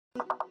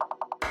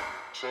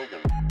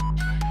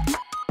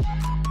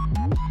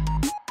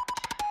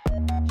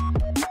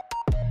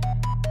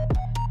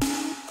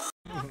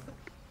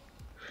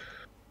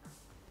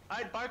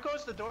Alright,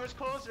 Barcos, the door's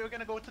closed. We're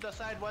gonna go to the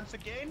side once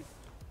again.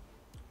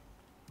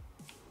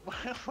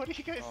 What are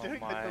you guys doing?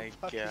 My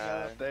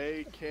God.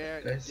 They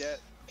can't get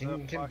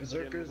Can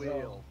Berserkers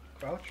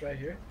crouch right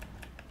here?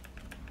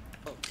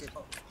 Oh, good.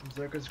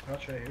 Berserkers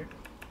crouch right here.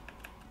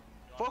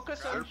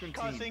 Focus on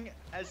causing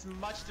as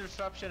much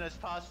disruption as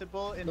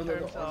possible in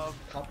terms of...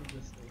 top of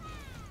this thing.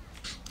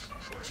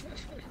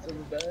 It's on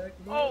the back.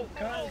 Oh,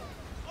 Kai.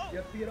 oh. You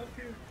have to get up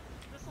here.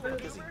 This little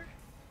goober.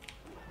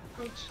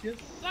 Crouch, yes.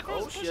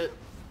 Oh shit.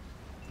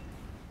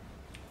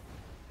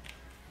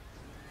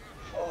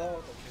 Oh,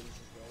 okay, this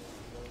is going.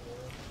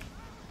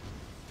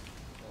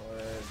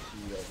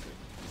 OMG, okay.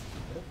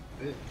 Oh,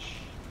 bitch.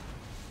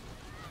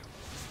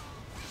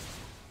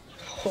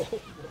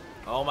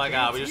 Oh my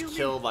god, we just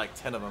killed like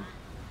 10 of them.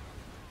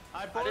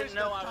 Alright boys, the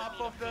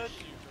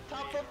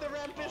top of the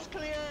ramp is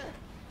clear!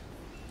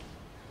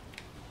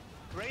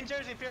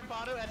 Rangers, if you're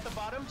at the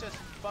bottom, just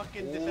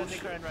fucking defend the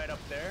current right up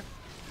there.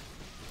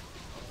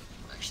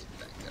 I should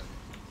back up.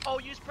 Oh,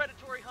 use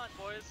predatory hunt,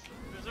 boys.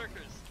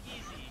 Berserkers,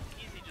 easy,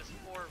 just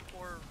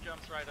four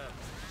jumps right up.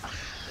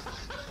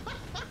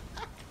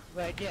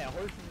 Like, yeah,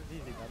 horses is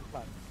easy, man.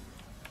 Fun.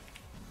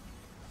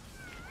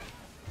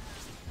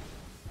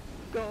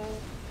 Go.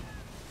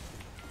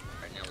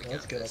 Right now we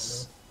got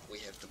this. We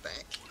have the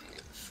back and we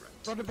have the front.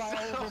 Run the ball.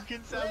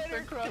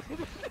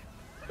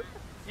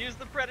 Use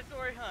the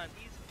predatory hunt.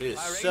 Easy. Dude,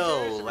 it's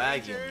so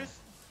laggy. Rangers,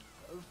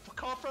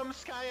 call from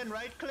sky and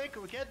right click.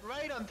 Get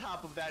right on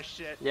top of that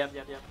shit. Yep.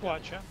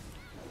 Watch out.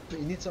 You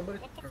need somebody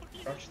to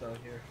crouch down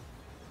here.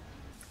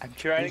 I'm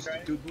trying to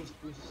do boost.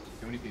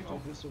 Too many people.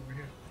 Do boost over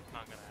here.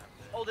 Not gonna happen.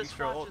 Oh, this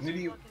watch is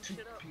Maybe fucking 2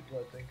 shit up. people,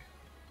 I think.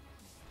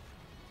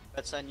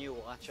 That's a new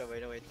watch out,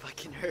 wait, it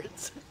fucking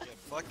hurts. Yeah,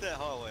 fuck that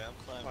hallway, I'm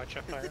climbing. watch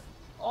out, fire.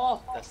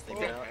 Oh, That's the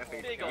good.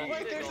 big ol'.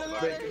 Wait, there's a Wait,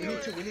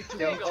 ladder we need to.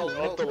 Go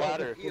up the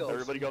ladder. Heals.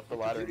 Everybody go up the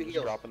ladder. Heals.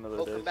 Just drop into the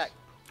Hope, disc. come back.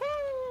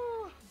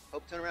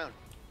 Hope, turn around.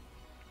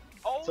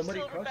 Oh, Somebody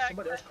Silverback, crouch,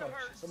 somebody else that crouch.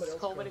 hurts. Somebody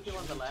else So many crouch. people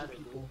on the Two ladder,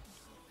 people.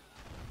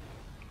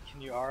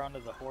 Can you R onto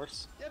the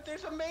horse? Yeah,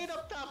 there's a maid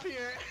up top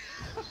here.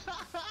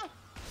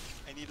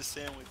 I need a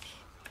sandwich.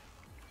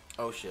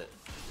 Oh shit.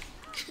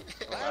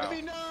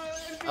 Envy, no,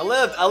 Envy. I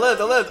lived.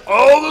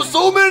 Oh, there's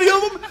so many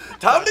of them!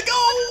 Time to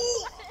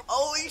go!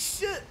 Holy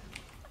shit!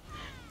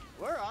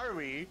 Where are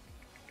we?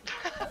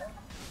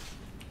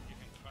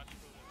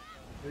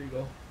 There you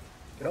go.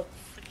 Get up.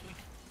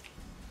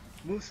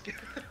 Move.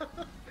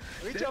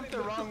 We jumped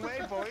the wrong way,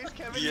 boys.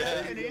 Kevin,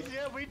 Yeah.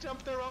 Kinesia, we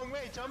jumped the wrong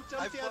way. Jump the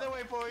other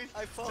way, boys.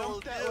 I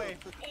followed Jump that you. way.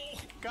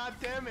 God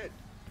damn it.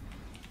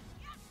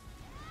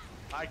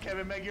 Alright,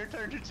 Kevin, Meg, your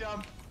turn to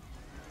jump.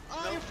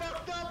 Oh, you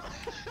fucked up.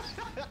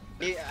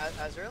 Hey,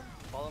 Azrael,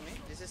 follow me.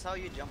 This is how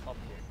you jump up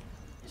here.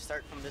 You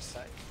start from this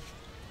side.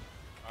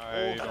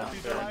 I don't don't be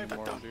care alive.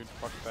 anymore, dude.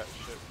 Fuck that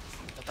shit.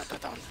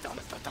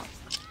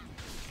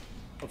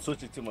 I'm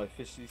switching to my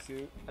fishy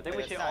suit. I think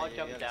we Wait, should that's all not you,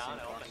 jump you have the down same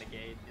and open cost. the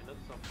gate. It looks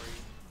so free.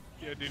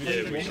 Yeah, dude.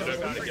 Yeah, We should have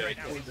got right it.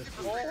 now.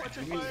 Oh, watch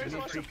your fires,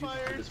 watch your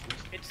fires.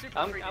 It's super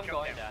I'm free to going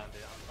jump down, down.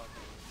 dude. I'm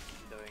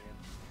fucking doing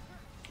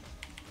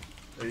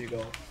it. There you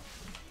go.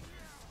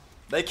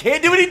 They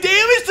can't do any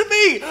damage to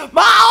me!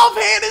 My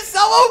offhand is so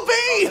OP!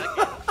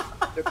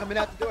 They're coming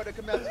out the door. They're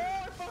coming out the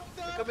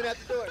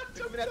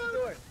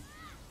door.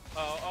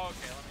 Oh,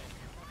 okay. Let me.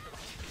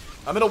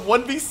 I'm in a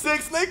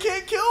 1v6 and they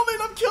can't kill me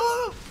and I'm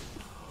killing them!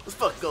 Let's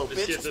fuck go,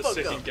 bitch. Let's fuck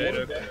go. Gate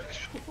open.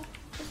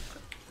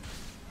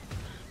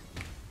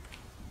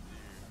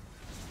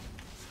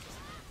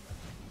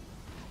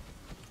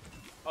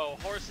 Oh,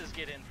 horses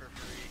get in for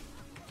free.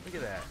 Look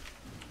at that.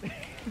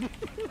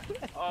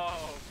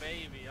 Oh,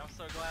 baby. I'm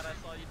so glad I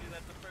saw you do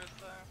that the first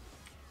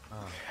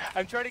time.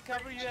 I'm trying to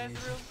cover you, Andrew.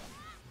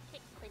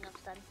 Okay,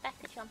 cleanup's done. Back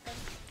to jumping.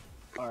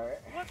 Alright.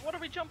 What are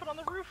we jumping on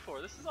the roof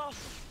for? This is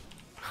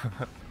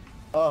awesome.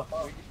 Oh,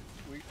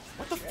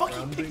 What the fuck?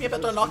 He picked me up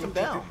after I knocked him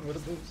down. With a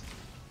boost.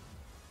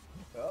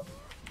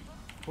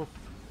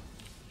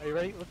 Are you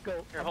ready? Let's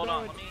go. Here, hold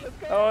on. Let me.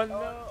 Oh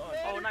no.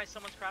 Oh, nice.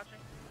 Someone's crouching.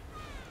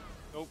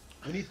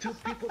 We need 2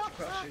 people to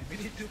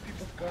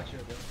crouch here.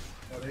 Bro.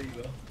 Oh, there you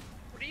go.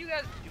 What are you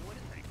guys doing?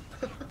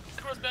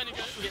 Cross down, you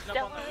guys getting up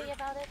Don't on the worry roof.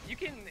 about it. You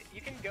can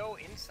go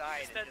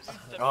inside and just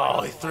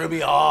Oh, he threw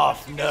me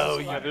off. No,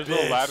 you Yeah, there's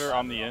bitch. a ladder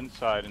on the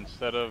inside.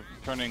 Instead of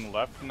turning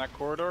left in that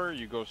corridor,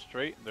 you go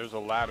straight. There's a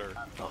ladder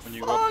when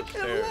you go up the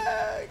Fucking stairs.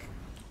 lag.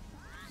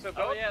 so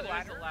go Oh up yeah, the there's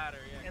ladder, a ladder.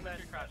 Yeah, and then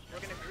you're crouching. we're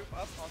gonna group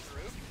up on the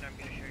roof, and I'm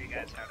gonna show you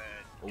guys how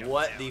to jump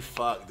What down. the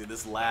fuck, dude?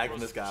 This lag from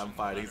this guy I'm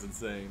fighting is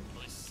insane.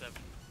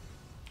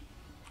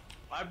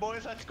 Alright,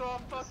 boys, let's go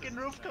fucking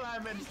roof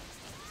climbing.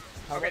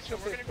 Okay, so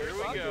we're gonna Here group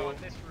we up go. on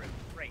this roof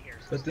right here.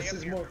 So But stay this up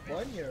is here more for a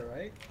fun minute. here,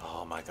 right?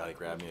 Oh my god, he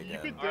grabbed me You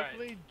again. could Alright.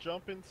 definitely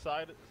jump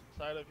inside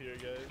of here,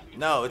 guys. You can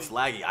No, it's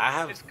definitely- laggy. I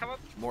have Just come up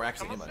more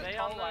access Come to up him. the Stay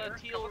tall on the ladder,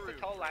 teal come up the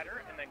roof. tall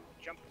ladder, and then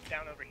jump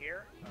down over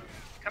here.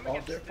 Come Oh,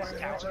 against they're this firing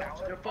tower. out.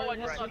 They're Oh, I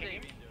firing just saw out.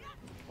 Damien do it.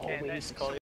 And then Always call